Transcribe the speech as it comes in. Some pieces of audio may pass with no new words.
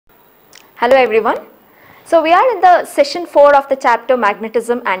Hello everyone. So we are in the session 4 of the chapter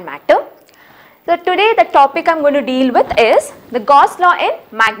Magnetism and Matter. So today the topic I am going to deal with is the Gauss law in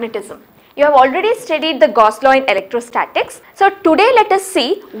magnetism. You have already studied the Gauss law in electrostatics. So today let us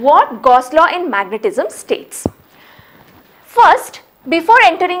see what Gauss law in magnetism states. First, before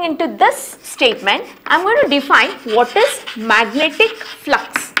entering into this statement, I am going to define what is magnetic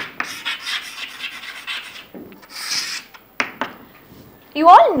flux. You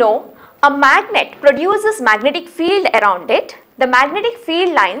all know a magnet produces magnetic field around it. The magnetic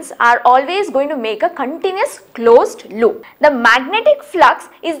field lines are always going to make a continuous closed loop. The magnetic flux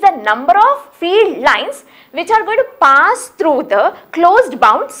is the number of field lines which are going to pass through the closed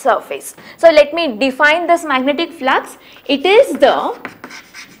bound surface. So let me define this magnetic flux. It is the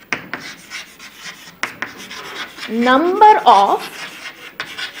number of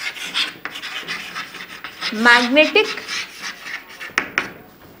magnetic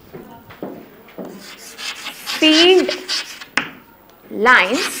field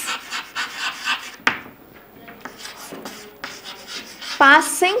lines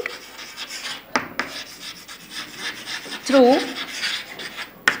passing through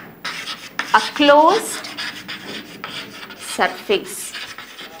a closed surface.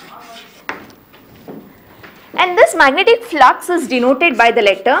 And this magnetic flux is denoted by the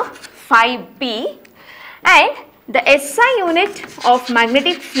letter phi b, and the SI unit of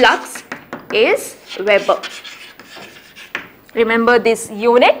magnetic flux is Weber. Remember this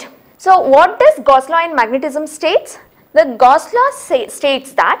unit. So what does Gauss law in magnetism states? The Gauss law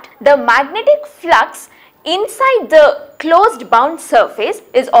states that the magnetic flux inside the closed bound surface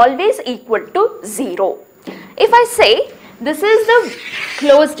is always equal to 0. If I say this is the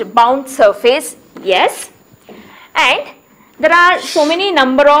closed bound surface, yes, and there are so many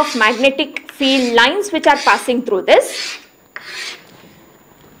number of magnetic field lines which are passing through this,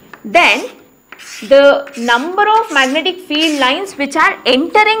 then the number of magnetic field lines which are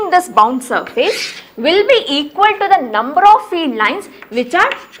entering this bound surface will be equal to the number of field lines which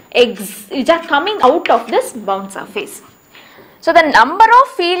are coming out of this bound surface. So the number of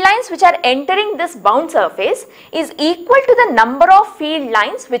field lines which are entering this bound surface is equal to the number of field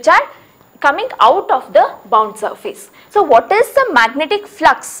lines which are coming out of the bound surface. So what is the magnetic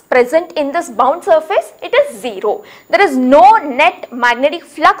flux present in this bound surface? It is 0. There is no net magnetic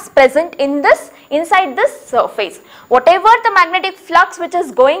flux present in this inside this surface. Whatever the magnetic flux which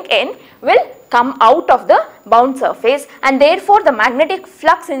is going in will come out of the bound surface, and therefore the magnetic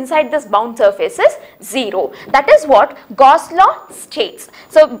flux inside this bound surface is 0. That is what Gauss law states.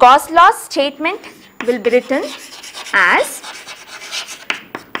 So Gauss law statement will be written as,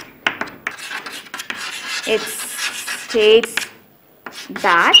 it states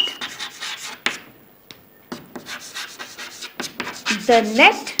that the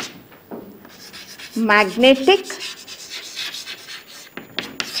net magnetic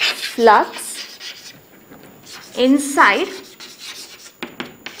flux inside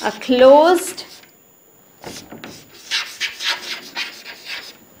a closed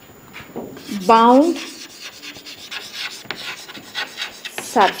bound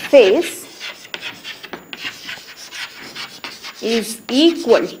surface is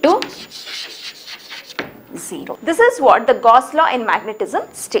equal to 0. This is what the Gauss law in magnetism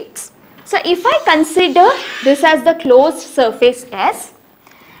states. So if I consider this as the closed surface S,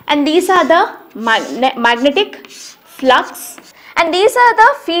 and these are the magnetic flux, and these are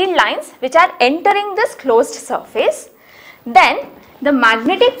the field lines which are entering this closed surface, then the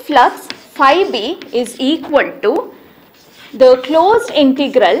magnetic flux phi b is equal to the closed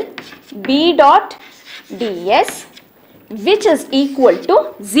integral b dot ds, which is equal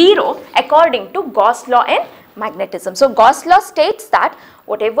to 0 according to Gauss law in magnetism. So Gauss law states that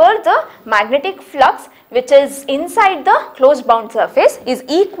whatever the magnetic flux which is inside the closed bound surface is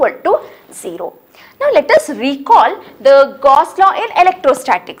equal to 0. Now let us recall the Gauss law in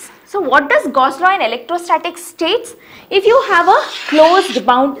electrostatics. So what does Gauss law in electrostatics states? If you have a closed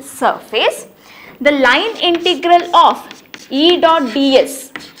bound surface, the line integral of E dot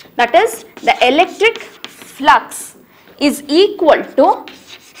ds, that is the electric flux, is equal to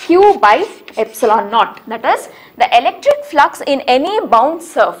Q by epsilon naught. That is, the electric flux in any bound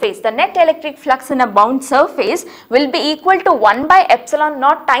surface, the net electric flux in a bound surface will be equal to 1 by epsilon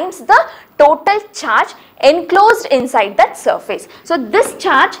naught times the total charge enclosed inside that surface. So this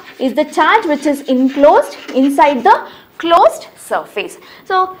charge is the charge which is enclosed inside the closed surface.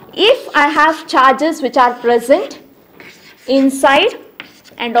 So if I have charges which are present inside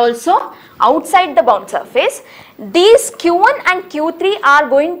and also outside the bound surface, these Q1 and Q3 are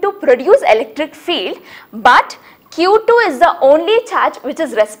going to produce electric field, but Q2 is the only charge which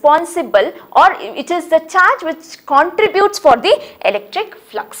is responsible, or it is the charge which contributes for the electric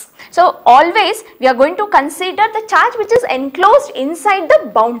flux. So always we are going to consider the charge which is enclosed inside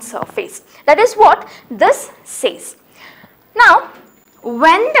the bound surface. That is what this says. Now,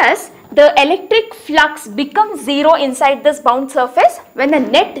 when does the electric flux become 0 inside this bound surface? When the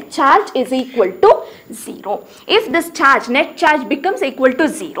net charge is equal to 0. If this charge, net charge becomes equal to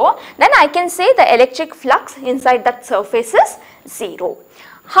 0, then I can say the electric flux inside that surface is 0.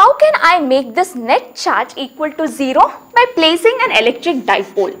 How can I make this net charge equal to 0? By placing an electric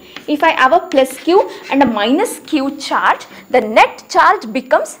dipole. If I have a plus Q and a minus Q charge, the net charge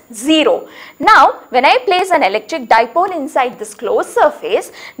becomes 0. Now, when I place an electric dipole inside this closed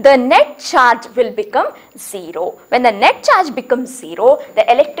surface, the net charge will become 0. When the net charge becomes 0, the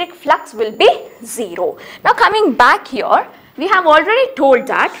electric flux will be 0. Now, coming back here, we have already told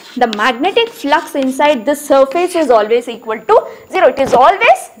that the magnetic flux inside this surface is always equal to 0. It is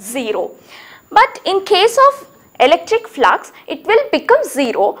always 0. But in case of electric flux, it will become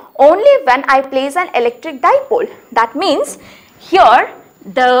 0 only when I place an electric dipole. That means here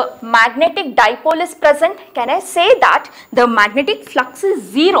the magnetic dipole is present. Can I say that the magnetic flux is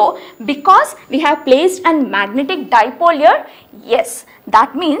 0 because we have placed a magnetic dipole here? Yes.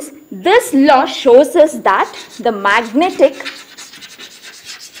 That means this law shows us that the magnetic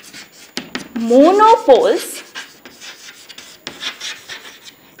monopoles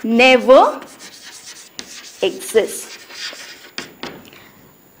never exist.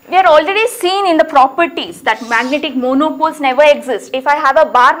 We are already seen in the properties that magnetic monopoles never exist. If I have a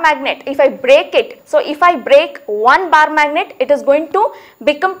bar magnet, if I break it, so if I break one bar magnet, it is going to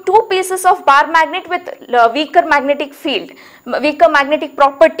become two pieces of bar magnet with weaker magnetic field, weaker magnetic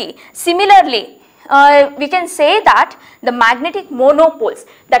property. Similarly, we can say that the magnetic monopoles,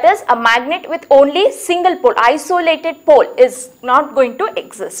 that is a magnet with only single pole, isolated pole, is not going to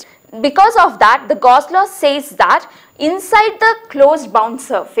exist. Because of that, the Gauss law says that inside the closed bound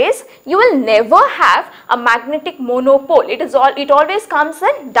surface, you will never have a magnetic monopole. It always comes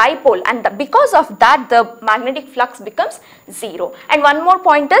in dipole, and because of that, the magnetic flux becomes 0. And one more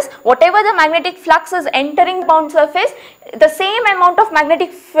point is, whatever the magnetic flux is entering bound surface, the same amount of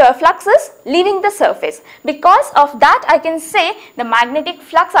magnetic flux is leaving the surface. Because of that, I can say the magnetic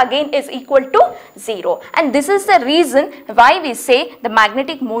flux again is equal to 0. And this is the reason why we say the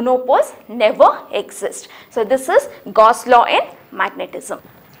magnetic monopoles never exist. So this is Gauss law in magnetism.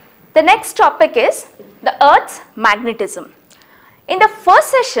 The next topic is the Earth's magnetism. In the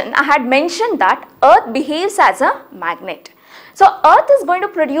first session, I had mentioned that Earth behaves as a magnet. So Earth is going to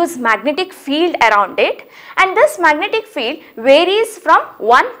produce magnetic field around it, and this magnetic field varies from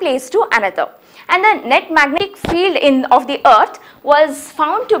one place to another. And the net magnetic field of the Earth was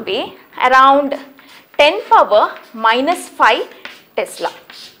found to be around 10 power minus 5 Tesla.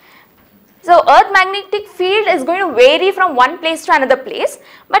 So Earth magnetic field is going to vary from one place to another place,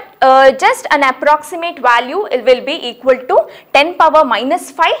 but just an approximate value will be equal to 10 power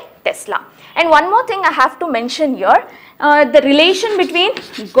minus 5 Tesla. And one more thing I have to mention here, the relation between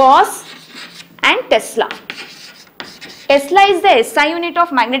Gauss and Tesla. Tesla is the SI unit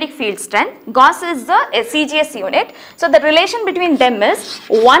of magnetic field strength, Gauss is the SEGS unit. So the relation between them is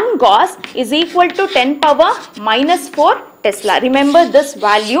 1 Gauss is equal to 10 power minus 4 Tesla. Remember this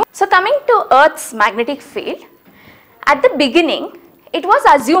value. So coming to Earth's magnetic field, at the beginning it was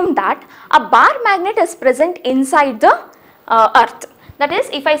assumed that a bar magnet is present inside the Earth. That is,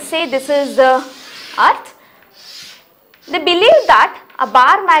 if I say this is the Earth, they believe that a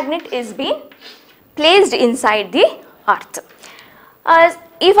bar magnet is being placed inside the Earth.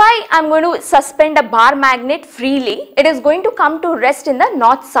 If I am going to suspend a bar magnet freely, it is going to come to rest in the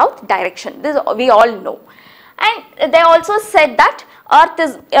north-south direction. This we all know. And they also said that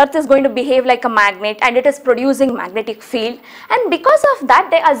Earth is going to behave like a magnet and it is producing magnetic field, and because of that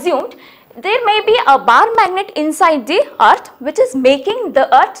they assumed there may be a bar magnet inside the Earth which is making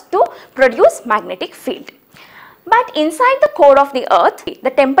the Earth to produce magnetic field. But inside the core of the Earth, the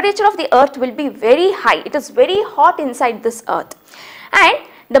temperature of the Earth will be very high. It is very hot inside this Earth, and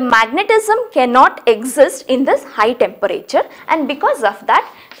the magnetism cannot exist in this high temperature, and because of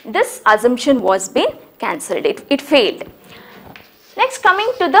that this assumption was being cancelled. It failed. Next,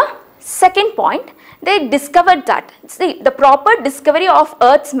 coming to the second point, they discovered that, see, the proper discovery of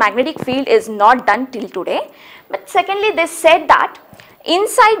Earth's magnetic field is not done till today. But secondly, they said that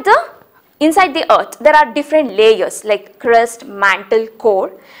inside the Earth there are different layers like crust, mantle,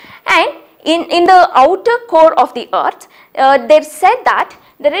 core, and in the outer core of the Earth, they said that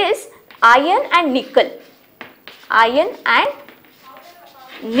there is iron and nickel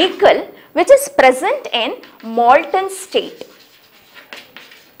which is present in molten state.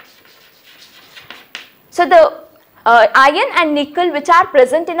 So the iron and nickel which are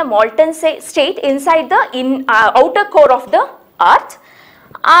present in a molten state inside the outer core of the earth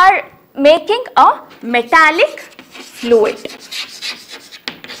are making a metallic fluid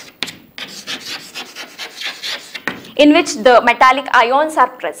in which the metallic ions are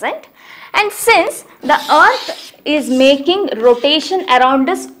present, and since the earth is making rotation around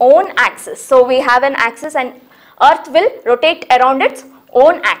its own axis, so we have an axis and earth will rotate around its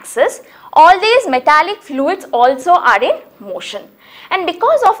own axis, all these metallic fluids also are in motion, and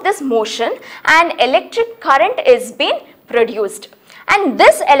because of this motion an electric current is being produced, and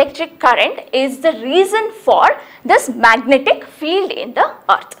this electric current is the reason for this magnetic field in the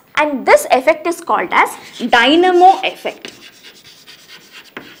earth, and this effect is called as dynamo effect.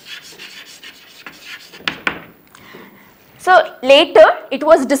 So later it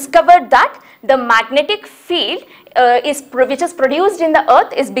was discovered that the magnetic field which is produced in the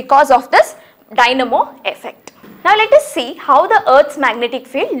earth is because of this dynamo effect. Now let us see how the earth's magnetic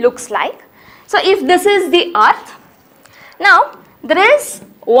field looks like. So if this is the earth, now there is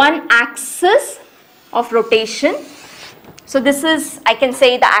one axis of rotation. So this is, I can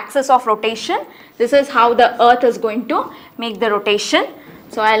say, the axis of rotation. This is how the earth is going to make the rotation.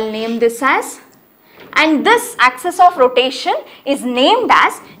 So I will name this as, and this axis of rotation is named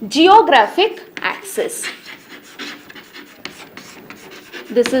as geographic axis.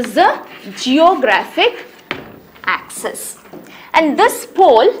 This is the geographic axis, and this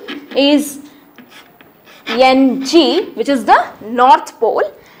pole is NG, which is the north pole,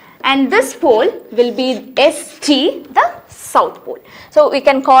 and this pole will be SG, the south pole. So we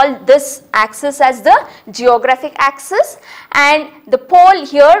can call this axis as the geographic axis, and the pole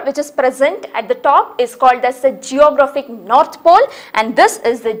here which is present at the top is called as the geographic north pole, and this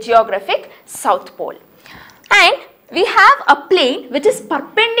is the geographic south pole. And we have a plane which is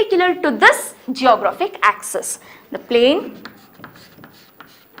perpendicular to this geographic axis. The plane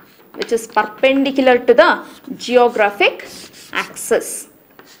which is perpendicular to the geographic axis.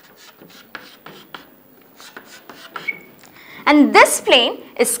 And this plane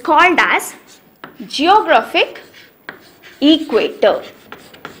is called as geographic equator.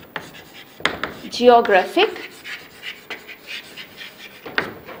 Geographic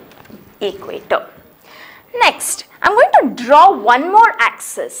equator. Next, I am going to draw one more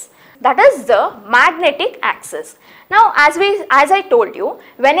axis, that is the magnetic axis. Now as I told you,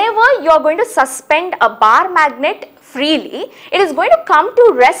 whenever you are going to suspend a bar magnet freely, it is going to come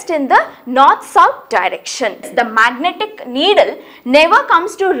to rest in the north-south direction. The magnetic needle never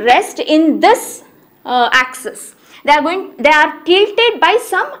comes to rest in this axis. They are tilted by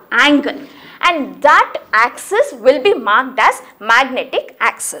some angle, and that axis will be marked as magnetic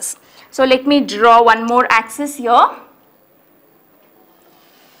axis. So let me draw one more axis here.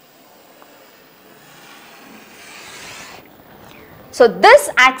 So this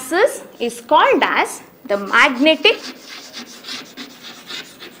axis is called as the magnetic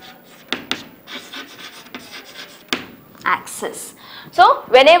axis. So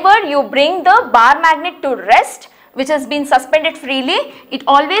whenever you bring the bar magnet to rest, which has been suspended freely, it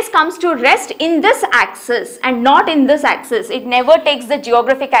always comes to rest in this axis and not in this axis. It never takes the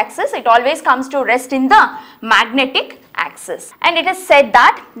geographic axis, it always comes to rest in the magnetic axis. And it is said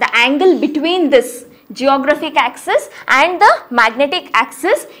that the angle between this geographic axis and the magnetic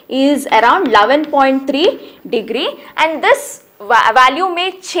axis is around 11.3 degree, and this value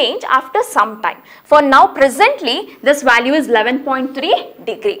may change after some time. For now, presently this value is 11.3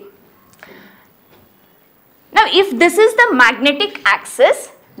 degree. Now if this is the magnetic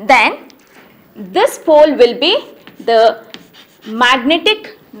axis, then this pole will be the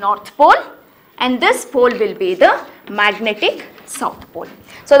magnetic north pole and this pole will be the magnetic south pole.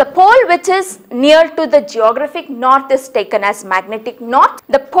 So the pole which is near to the geographic north is taken as magnetic north.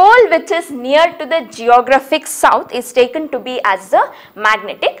 The pole which is near to the geographic south is taken to be as the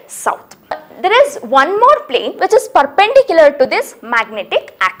magnetic south. There is one more plane which is perpendicular to this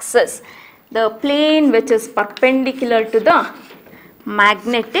magnetic axis. The plane which is perpendicular to the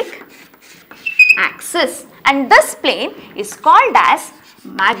magnetic axis, and this plane is called as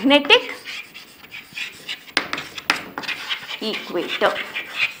magnetic equator.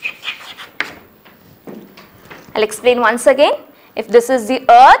 I'll explain once again. If this is the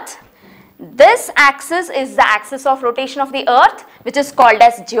earth, this axis is the axis of rotation of the earth, which is called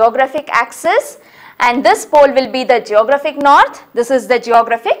as geographic axis, and this pole will be the geographic north, this is the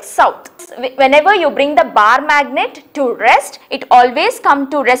geographic south. Whenever you bring the bar magnet to rest, it always come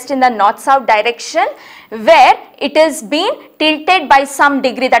to rest in the north-south direction, where it is being tilted by some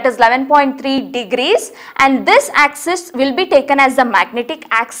degree, that is 11.3 degrees, and this axis will be taken as the magnetic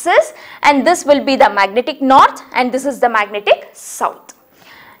axis, and this will be the magnetic north and this is the magnetic south.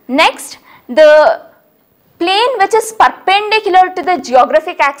 Next, the plane which is perpendicular to the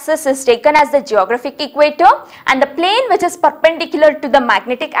geographic axis is taken as the geographic equator, and the plane which is perpendicular to the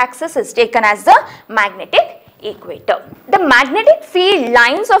magnetic axis is taken as the magnetic equator. The magnetic field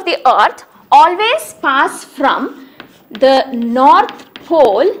lines of the earth always pass from the north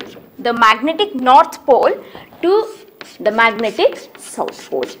pole, the magnetic north pole, to the magnetic south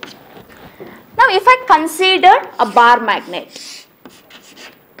pole. Now if I consider a bar magnet,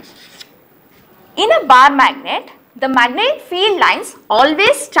 in a bar magnet, the magnetic field lines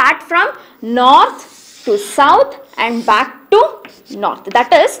always start from north to south and back to north.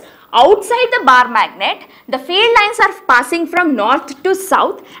 That is, outside the bar magnet, the field lines are passing from north to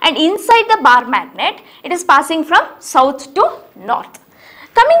south, and inside the bar magnet, it is passing from south to north.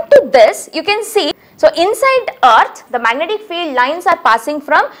 Coming to this, you can see, so inside Earth, the magnetic field lines are passing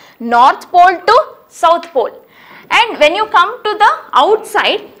from north pole to south pole. And when you come to the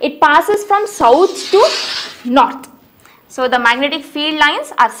outside, it passes from south to north. So the magnetic field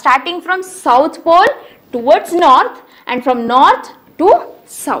lines are starting from south pole towards north and from north to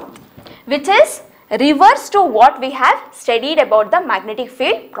south, which is reverse to what we have studied about the magnetic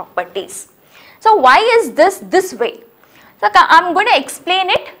field properties. So why is this way? So I am going to explain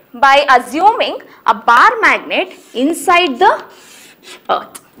it by assuming a bar magnet inside the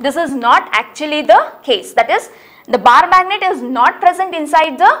earth. This is not actually the case. That is, the bar magnet is not present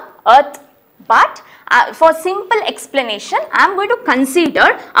inside the earth, but for simple explanation, I am going to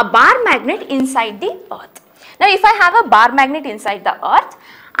consider a bar magnet inside the earth. Now if I have a bar magnet inside the earth,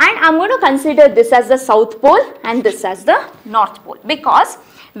 and I am going to consider this as the south pole and this as the north pole, because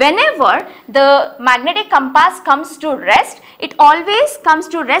whenever the magnetic compass comes to rest, it always comes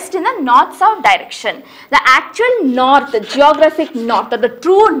to rest in the north-south direction. The actual north, the geographic north, or the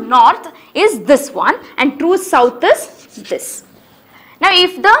true north is this one, and true south is this. Now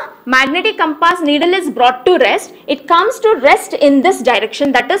if the magnetic compass needle is brought to rest, it comes to rest in this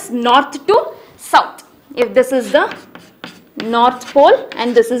direction, that is north to south. If this is the north pole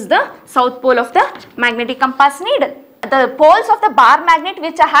and this is the south pole of the magnetic compass needle. The poles of the bar magnet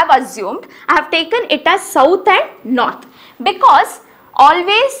which I have assumed, I have taken it as south and north, because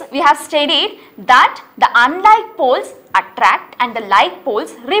always we have studied that the unlike poles attract and the like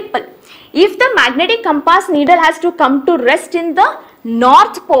poles repel. If the magnetic compass needle has to come to rest in the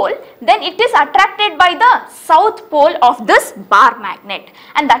north pole, then it is attracted by the south pole of this bar magnet,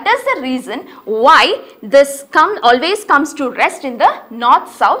 and that is the reason why this always comes to rest in the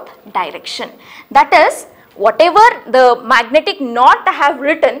north-south direction. That is, whatever the magnetic north I have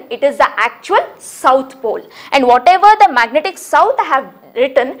written, it is the actual south pole, and whatever the magnetic south I have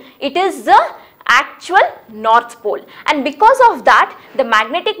written, it is the actual north pole. And because of that, the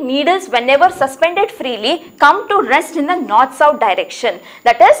magnetic needles, whenever suspended freely, come to rest in the north-south direction.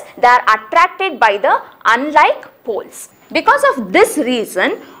 That is, they are attracted by the unlike poles. Because of this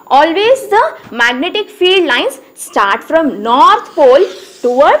reason, always the magnetic field lines start from north pole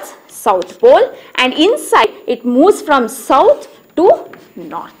towards south pole, and inside it moves from south to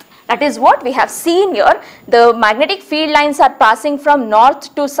north. That is what we have seen here. The magnetic field lines are passing from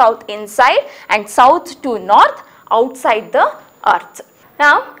north to south inside and south to north outside the earth.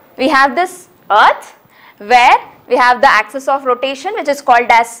 Now we have this earth where we have the axis of rotation, which is called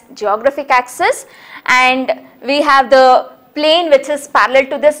as geographic axis, and we have the plane which is parallel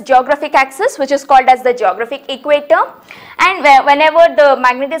to this geographic axis, which is called as the geographic equator, and whenever the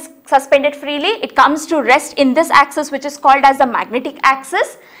magnet is suspended freely, it comes to rest in this axis, which is called as the magnetic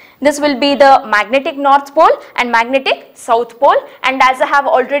axis. This will be the magnetic north pole and magnetic south pole, and as I have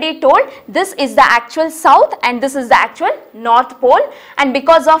already told, this is the actual south and this is the actual north pole, and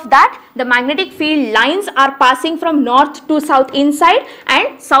because of that, the magnetic field lines are passing from north to south inside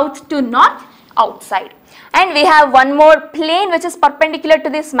and south to north outside. And we have one more plane which is perpendicular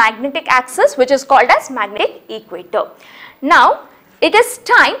to this magnetic axis, which is called as magnetic equator. Now it is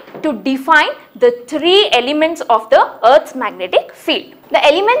time to define the three elements of the Earth's magnetic field. The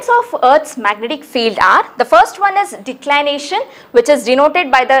elements of Earth's magnetic field are, the first one is declination, which is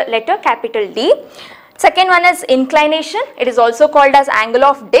denoted by the letter capital D. Second one is inclination, it is also called as angle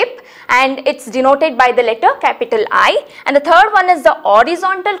of dip, and it's denoted by the letter capital I. And the third one is the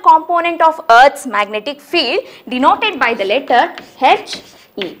horizontal component of Earth's magnetic field, denoted by the letter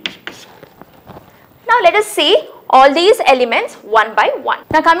HE. Now let us see all these elements one by one.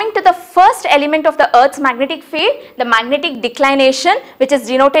 Now coming to the first element of the Earth's magnetic field, the magnetic declination, which is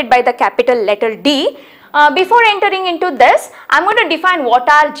denoted by the capital letter D. Before entering into this, I am going to define what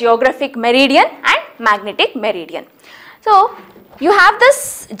are geographic meridian and magnetic meridian. So you have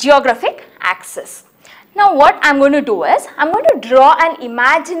this geographic axis. Now what I am going to do is, I am going to draw an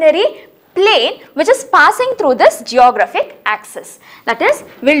imaginary plane which is passing through this geographic axis. That is,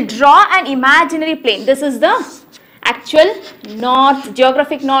 we will draw an imaginary plane. This is the actual north,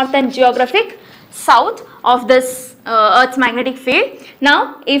 geographic north and geographic south of this Earth's magnetic field.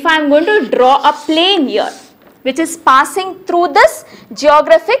 Now if I am going to draw a plane here which is passing through this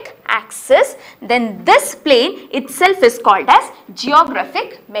geographic axis, then this plane itself is called as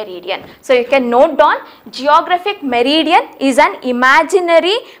geographic meridian. So you can note down, geographic meridian is an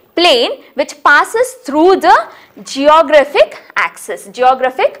imaginary plane which passes through the geographic axis,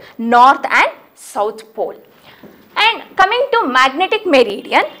 geographic north and south pole. And coming to magnetic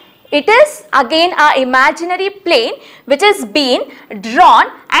meridian, it is again a imaginary plane which is being drawn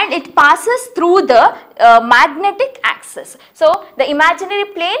and it passes through the magnetic axis. So the imaginary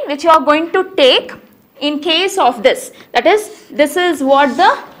plane which you are going to take in case of this, that is, this is what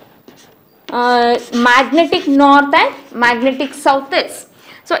the magnetic north and magnetic south is.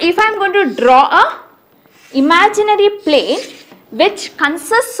 So if I am going to draw a imaginary plane which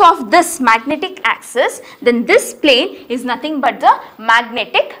consists of this magnetic axis, then this plane is nothing but the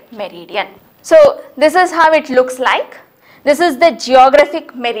magnetic meridian. So this is how it looks like. This is the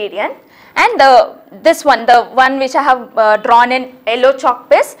geographic meridian, and this one, the one which I have drawn in yellow chalk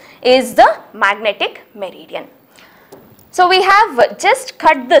piece, is the magnetic meridian. So we have just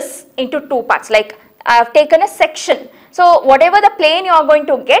cut this into two parts, like I have taken a section. So whatever the plane you are going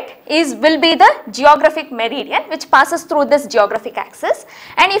to get will be the geographic meridian which passes through this geographic axis,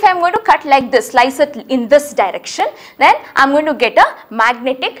 and if I am going to cut like this, slice it in this direction, then I am going to get a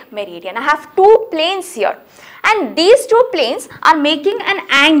magnetic meridian. I have two planes here, and these two planes are making an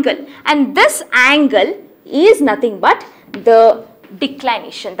angle, and this angle is nothing but the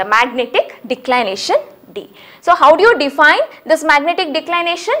declination, the magnetic declination D. So how do you define this magnetic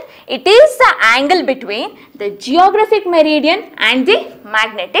declination? It is the angle between the geographic meridian and the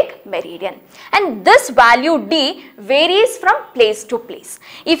magnetic meridian, and this value D varies from place to place.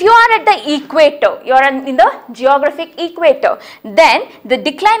 If you are at the equator, you are in the geographic equator, then the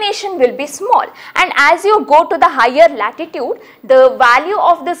declination will be small, and as you go to the higher latitude, the value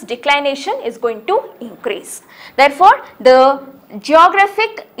of this declination is going to increase. Therefore, the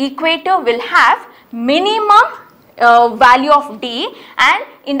geographic equator will have minimum value of D, and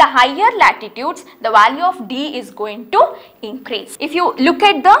in the higher latitudes the value of D is going to increase. If you look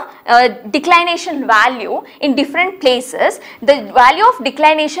at the declination value in different places, the value of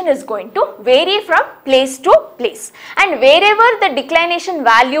declination is going to vary from place to place, and wherever the declination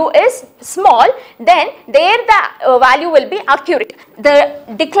value is small, then there the value will be accurate. The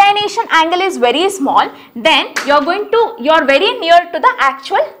declination angle is very small, then you are very near to the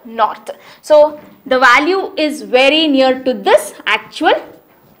actual north. So the value is very near to this actual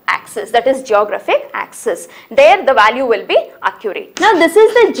axis, that is geographic axis. There the value will be accurate. Now this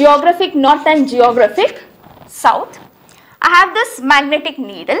is the geographic north and geographic south. I have this magnetic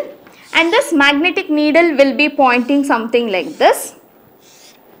needle, and this magnetic needle will be pointing something like this,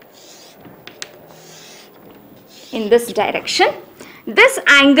 in this direction. This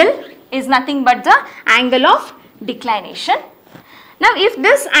angle is nothing but the angle of declination. Now if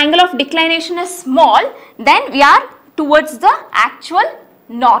this angle of declination is small, then we are towards the actual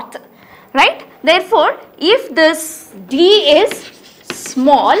north, right? Therefore, if this D is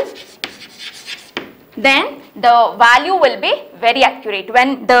small, then the value will be very accurate.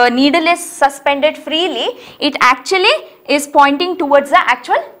 When the needle is suspended freely, it actually is pointing towards the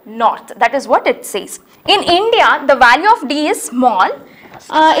actual north. That is what it says. In India, the value of D is small.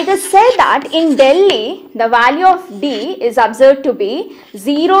 It is said that in Delhi, the value of D is observed to be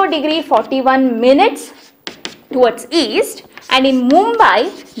 0°41' towards east, and in Mumbai,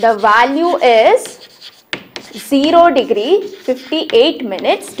 the value is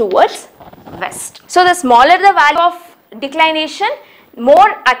 0°58' towards west. So the smaller the value of declination,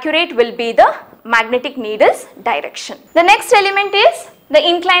 more accurate will be the magnetic needle's direction. The next element is the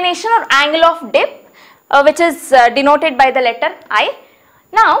inclination or angle of dip, which is denoted by the letter I.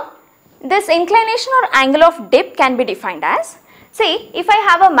 Now, this inclination or angle of dip can be defined as See, if I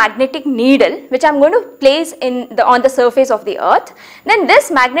have a magnetic needle which I am going to place on the surface of the earth, then this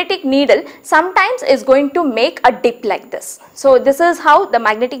magnetic needle sometimes is going to make a dip like this. So this is how the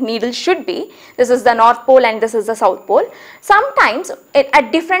magnetic needle should be. This is the North Pole and this is the South Pole. Sometimes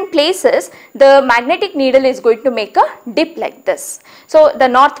at different places the magnetic needle is going to make a dip like this. So the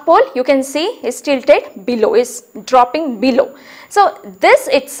North Pole, you can see, is tilted below, is dropping below. So this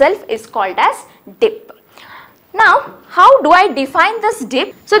itself is called as dip. Now, how do I define this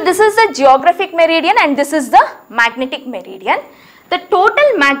dip? So this is the geographic meridian and this is the magnetic meridian. The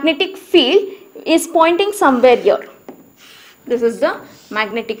total magnetic field is pointing somewhere here. This is the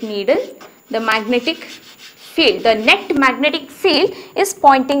magnetic needle. The magnetic field, the net magnetic field is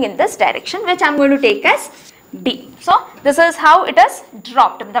pointing in this direction, which I am going to take as B. So this is how it has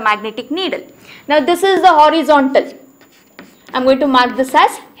dropped, the magnetic needle. Now this is the horizontal. I am going to mark this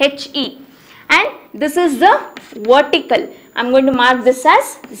as HE. And this is the vertical. I am going to mark this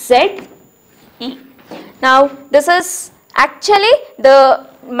as ZE. Now this is actually, the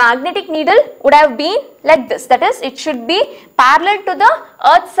magnetic needle would have been like this. That is, it should be parallel to the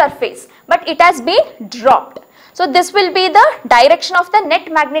earth's surface, but it has been dropped. So this will be the direction of the net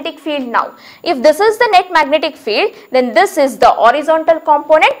magnetic field now. If this is the net magnetic field, then this is the horizontal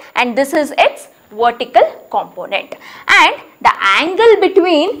component and this is its vertical component. And the angle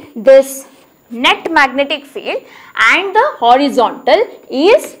between this net magnetic field and the horizontal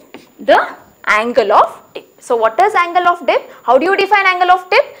is the angle of dip. So what is angle of dip? How do you define angle of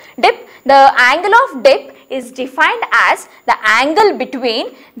dip? The angle of dip is defined as the angle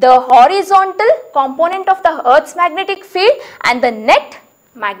between the horizontal component of the earth's magnetic field and the net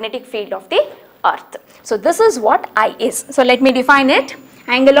magnetic field of the earth. So this is what I is. So let me define it.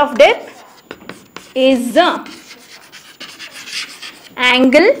 Angle of dip is the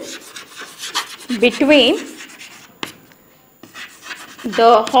angle between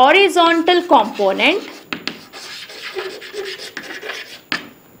the horizontal component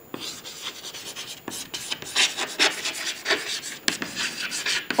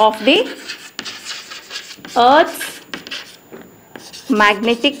of the Earth's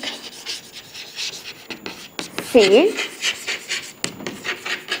magnetic field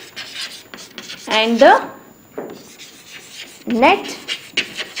and the net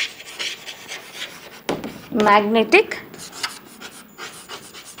magnetic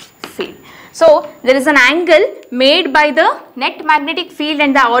field. So there is an angle made by the net magnetic field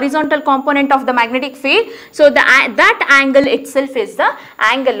and the horizontal component of the magnetic field. So that angle itself is the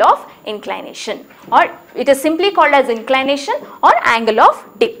angle of inclination, or it is simply called as inclination or angle of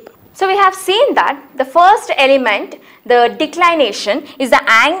dip. So we have seen that the first element, the declination, is the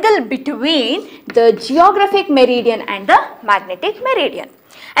angle between the geographic meridian and the magnetic meridian.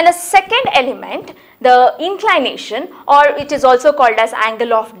 And the second element, the inclination, or it is also called as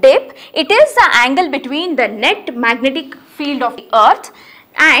angle of dip, it is the angle between the net magnetic field of the earth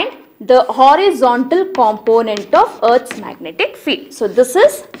and the horizontal component of Earth's magnetic field. So this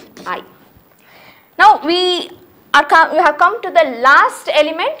is I. Now we have come to the last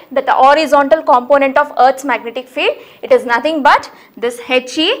element, that the horizontal component of Earth's magnetic field. It is nothing but this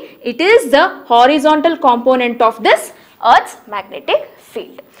HE. It is the horizontal component of this Earth's magnetic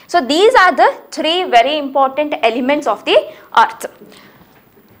field. So these are the three very important elements of the Earth.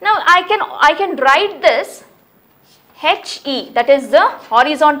 Now I can write this HE, that is the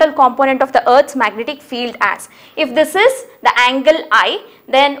horizontal component of the Earth's magnetic field, as, if this is the angle I,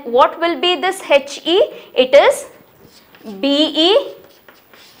 then what will be this HE? It is BE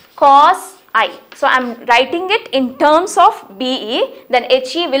cos I. So I am writing it in terms of BE, then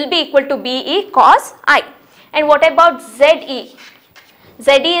HE will be equal to BE cos I. And what about ZE?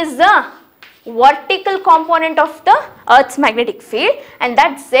 ZE is the vertical component of the Earth's magnetic field, and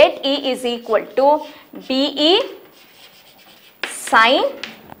that ZE is equal to BE sin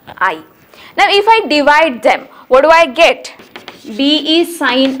I. Now if I divide them, what do I get? BE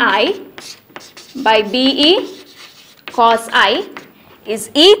sin I by BE cos I is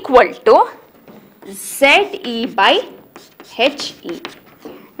equal to ZE by HE.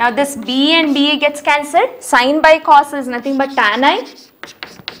 Now this B and BE gets cancelled. Sin by cos is nothing but tan I,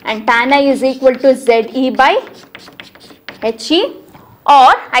 and tan I is equal to ZE by HE, or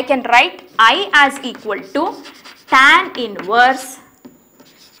I can write I as equal to tan inverse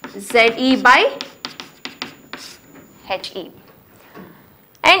ZE by HE.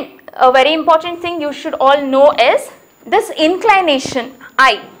 And a very important thing you should all know is this inclination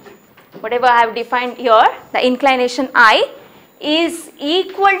I, whatever I have defined here, the inclination I is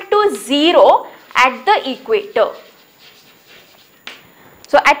equal to 0 at the equator.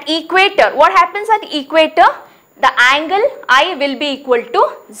 So at equator, what happens at equator? the angle I will be equal to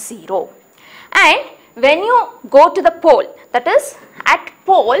 0. And when you go to the pole, that is at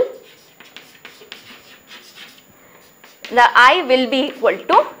pole, the I will be equal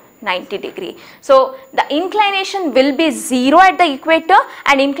to 90 degree. So the inclination will be 0 at the equator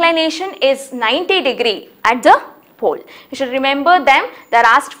and inclination is 90 degree at the pole. You should remember them, they are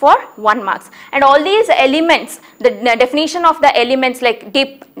asked for 1 marks. And all these elements, the definition of the elements like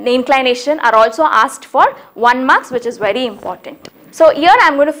dip, inclination are also asked for 1 marks, which is very important. So here I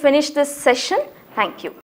am going to finish this session. Thank you.